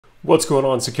What's going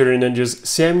on, Security Ninjas?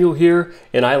 Samuel here,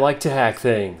 and I like to hack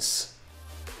things.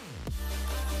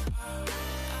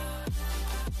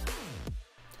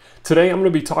 Today I'm going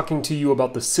to be talking to you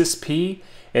about the CISSP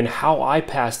and how I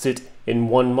passed it in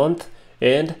 1 month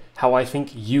and how I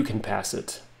think you can pass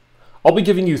it. I'll be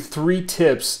giving you 3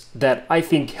 tips that I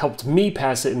think helped me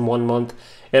pass it in 1 month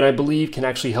and I believe can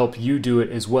actually help you do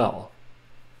it as well.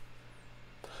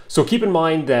 So keep in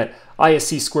mind that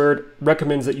CISSP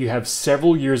recommends that you have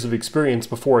several years of experience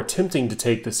before attempting to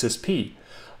take the CISSP,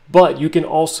 but you can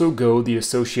also go the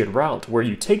associate route where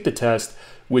you take the test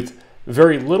with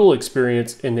very little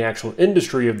experience in the actual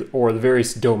industry or the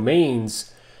various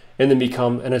domains and then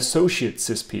become an associate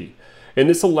CISSP. And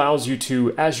this allows you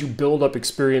to, as you build up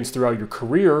experience throughout your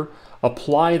career,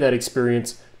 apply that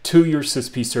experience to your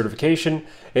CISSP certification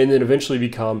and then eventually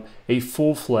become a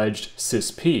full-fledged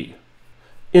CISSP.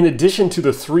 In addition to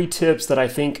the 3 tips that I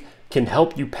think can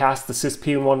help you pass the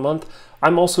CISSP in 1 month,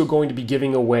 I'm also going to be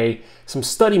giving away some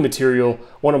study material,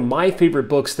 one of my favorite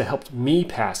books that helped me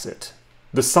pass it.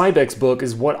 The Cybex book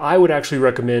is what I would actually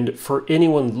recommend for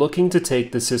anyone looking to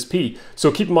take the CISSP.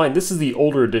 So keep in mind, this is the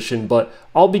older edition, but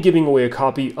I'll be giving away a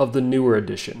copy of the newer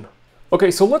edition.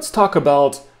 Okay, so let's talk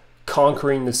about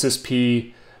conquering the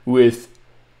CISSP with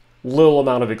little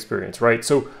amount of experience, right?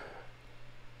 So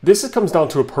this comes down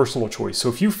to a personal choice. So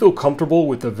if you feel comfortable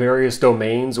with the various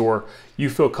domains or you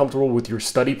feel comfortable with your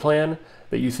study plan,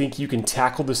 that you think you can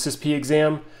tackle the CISSP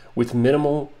exam with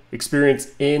minimal experience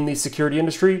in the security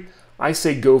industry, I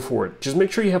say go for it. Just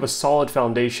make sure you have a solid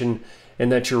foundation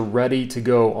and that you're ready to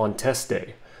go on test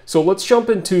day. So let's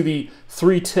jump into the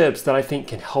 3 tips that I think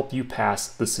can help you pass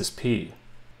the CISSP.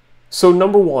 So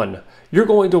number 1, you're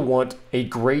going to want a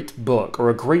great book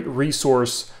or a great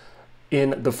resource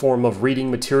in the form of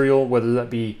reading material, whether that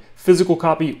be physical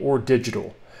copy or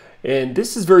digital. And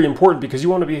this is very important because you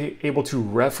want to be able to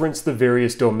reference the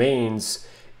various domains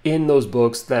in those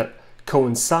books that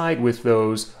coincide with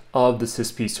those of the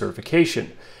CISSP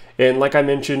certification. And like I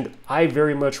mentioned, I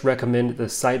very much recommend the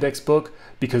Cybex book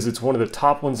because it's one of the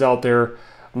top ones out there.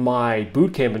 My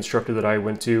bootcamp instructor that I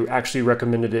went to actually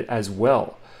recommended it as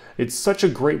well. It's such a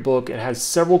great book. It has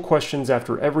several questions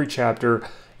after every chapter.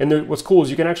 And what's cool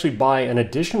is you can actually buy an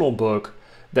additional book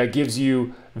that gives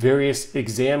you various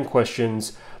exam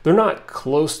questions. They're not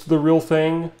close to the real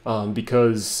thing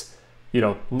because,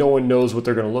 no one knows what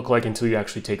they're going to look like until you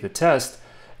actually take the test.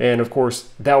 And of course,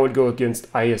 that would go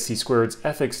against CISSP's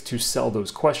ethics to sell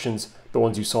those questions, the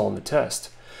ones you saw in the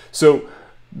test. So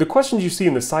the questions you see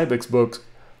in the Cybex books,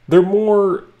 they're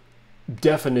more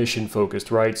definition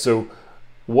focused, right? So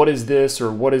what is this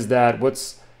or what is that?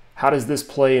 How does this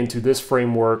play into this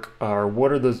framework? Or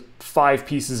what are the 5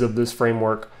 pieces of this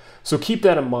framework? So keep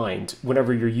that in mind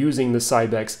whenever you're using the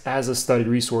Cybex as a study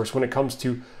resource when it comes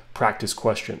to practice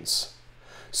questions.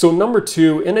 So number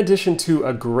 2, in addition to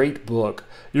a great book,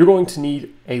 you're going to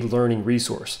need a learning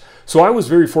resource. So I was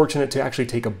very fortunate to actually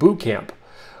take a boot camp.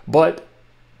 But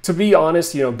to be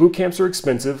honest, boot camps are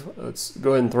expensive. Let's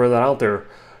go ahead and throw that out there.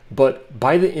 But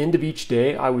by the end of each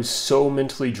day, I was so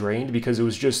mentally drained because it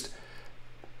was just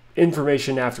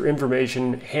information after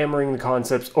information, hammering the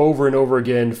concepts over and over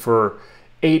again for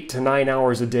 8 to 9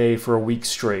 hours a day for a week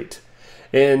straight.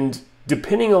 And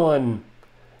depending on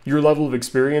your level of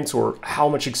experience or how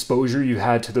much exposure you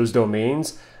had to those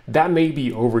domains, that may be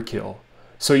overkill.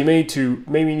 So you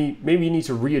maybe you need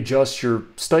to readjust your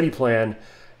study plan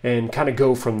and kind of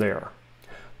go from there.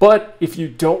 But if you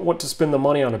don't want to spend the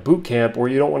money on a boot camp or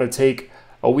you don't want to take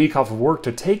a week off of work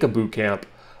to take a boot camp,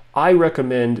 I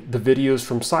recommend the videos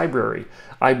from Cybrary.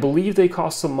 I believe they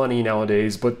cost some money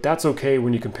nowadays, but that's okay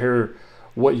when you compare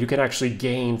what you can actually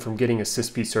gain from getting a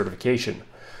CISSP certification.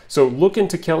 So look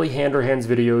into Kelly Handerhan's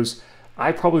videos.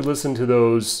 I probably listen to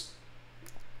those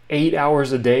 8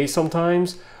 hours a day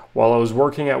sometimes while I was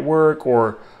working at work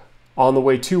or on the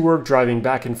way to work, driving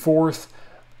back and forth.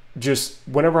 Just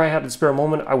whenever I had a spare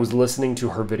moment, I was listening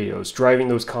to her videos, driving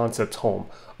those concepts home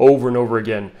over and over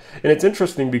again. And it's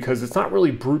interesting because it's not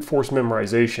really brute force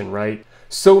memorization, right?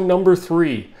 So number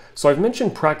 3, so I've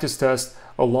mentioned practice tests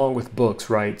along with books,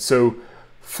 right? So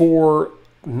for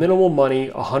minimal money,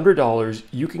 $100,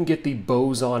 you can get the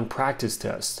Boson practice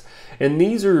tests. And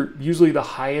these are usually the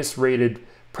highest rated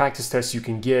practice tests you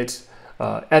can get,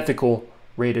 ethical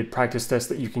rated practice tests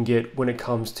that you can get when it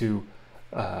comes to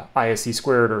CISSP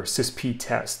or CISSP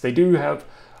tests. They do have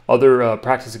other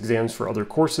practice exams for other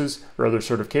courses or other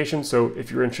certifications, so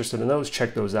if you're interested in those,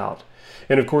 check those out.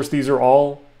 And of course, these are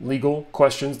all legal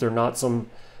questions. They're not some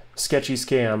sketchy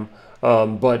scam,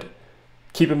 but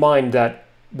keep in mind that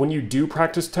when you do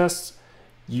practice tests,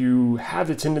 you have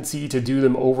the tendency to do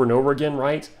them over and over again,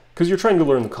 right? because you're trying to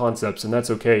learn the concepts, and that's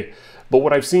okay. But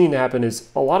what I've seen happen is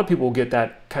a lot of people get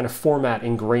that kind of format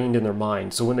ingrained in their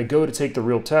mind. So when they go to take the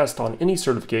real test on any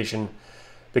certification,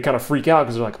 they kind of freak out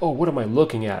because they're like, oh, what am I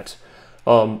looking at?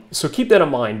 So keep that in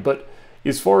mind. But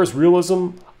as far as realism,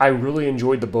 I really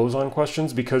enjoyed the boson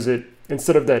questions because it,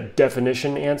 instead of that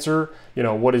definition answer, you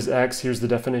know, what is X? Here's the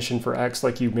definition for X,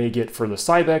 like you may get for the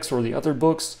Cybex or the other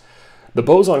books. The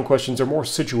boson questions are more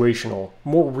situational,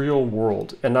 more real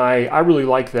world. And I really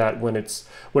like that when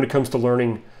it comes to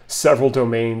learning several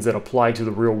domains that apply to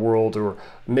the real world or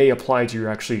may apply to your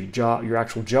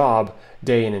actual job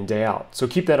day in and day out. So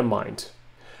keep that in mind.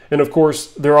 And of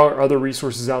course, there are other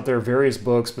resources out there, various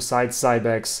books besides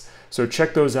Cybex. So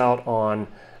check those out on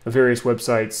various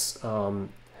websites.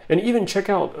 And even check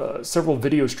out several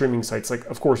video streaming sites. Like,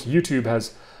 of course, YouTube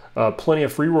has plenty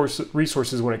of free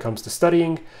resources when it comes to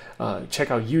studying.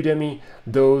 Check out Udemy.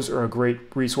 Those are a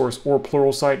great resource, or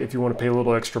Pluralsight if you want to pay a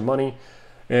little extra money.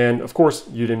 And of course,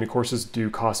 Udemy courses do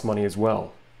cost money as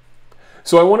well.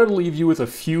 So I wanted to leave you with a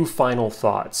few final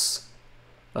thoughts.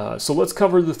 So let's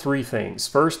cover the three things.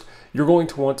 First, you're going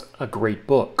to want a great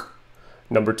book.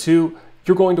 Number two,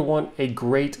 you're going to want a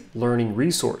great learning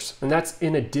resource, and that's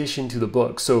in addition to the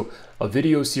book. So a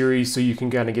video series so you can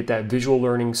kind of get that visual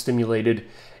learning stimulated.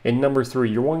 And number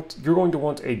three, you're going to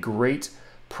want a great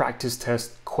practice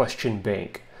test question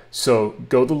bank. So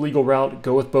go the legal route,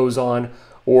 go with Boson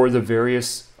or the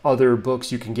various other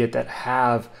books you can get that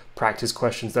have practice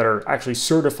questions that are actually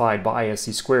certified by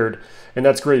ISC². And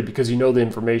that's great because you know the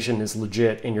information is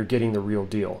legit and you're getting the real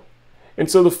deal. And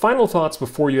so the final thoughts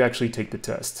before you actually take the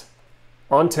test.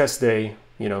 On test day,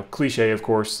 you know, cliche of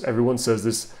course, everyone says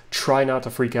this, try not to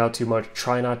freak out too much,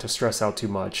 try not to stress out too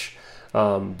much.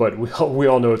 But we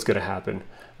all know it's going to happen.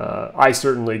 I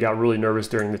certainly got really nervous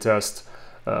during the test,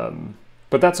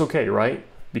 but that's okay, right?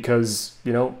 Because,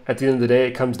 you know, at the end of the day,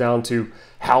 it comes down to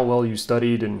how well you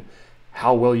studied and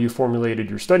how well you formulated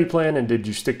your study plan and did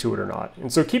you stick to it or not.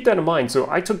 And so keep that in mind. So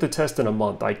I took the test in a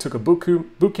month. I took a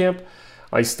boot camp.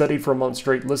 I studied for a month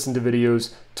straight, listened to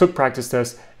videos, took practice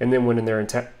tests, and then went in there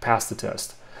and passed the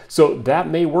test. So that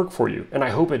may work for you, and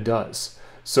I hope it does.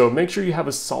 So make sure you have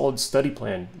a solid study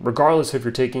plan, regardless if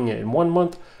you're taking it in 1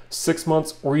 month, 6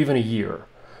 months, or even a year.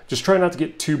 Just try not to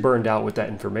get too burned out with that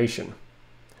information.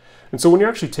 And so when you're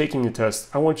actually taking the test,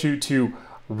 I want you to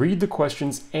read the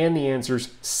questions and the answers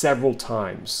several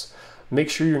times. Make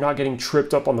sure you're not getting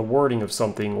tripped up on the wording of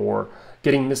something or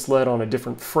getting misled on a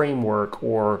different framework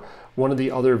or one of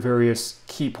the other various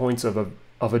key points of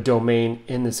a domain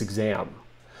in this exam.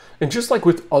 And just like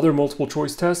with other multiple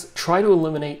choice tests, try to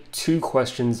eliminate 2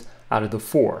 questions out of the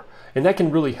 4. And that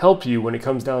can really help you when it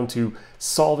comes down to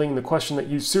solving the question that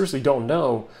you seriously don't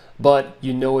know, but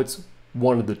you know it's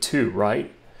one of the 2,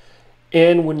 right?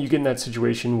 And when you get in that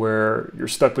situation where you're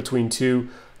stuck between 2,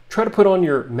 try to put on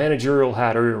your managerial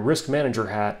hat or your risk manager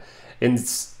hat and,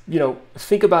 you know,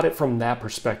 think about it from that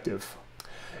perspective.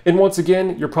 And once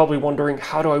again, you're probably wondering,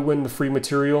 how do I win the free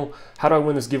material? How do I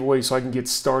win this giveaway so I can get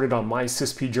started on my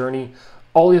CISSP journey?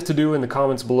 All you have to do in the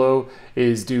comments below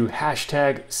is do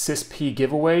hashtag CISSP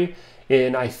giveaway.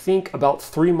 In I think about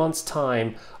 3 months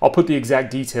time, I'll put the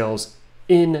exact details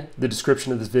in the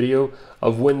description of this video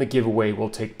of when the giveaway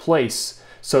will take place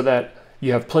so that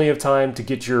you have plenty of time to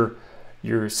get your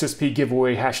CISSP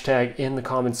giveaway hashtag in the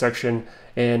comment section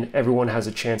and everyone has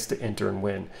a chance to enter and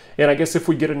win. And I guess if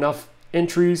we get enough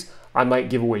entries, I might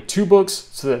give away 2 books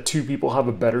so that 2 people have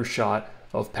a better shot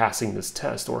of passing this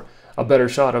test or a better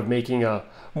shot of making a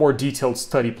more detailed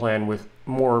study plan with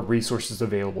more resources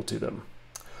available to them.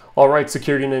 All right,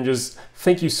 Security Ninjas,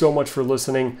 thank you so much for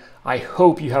listening. I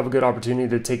hope you have a good opportunity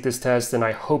to take this test and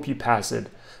I hope you pass it.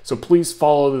 So please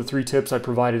follow the 3 tips I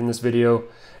provided in this video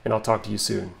and I'll talk to you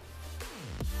soon.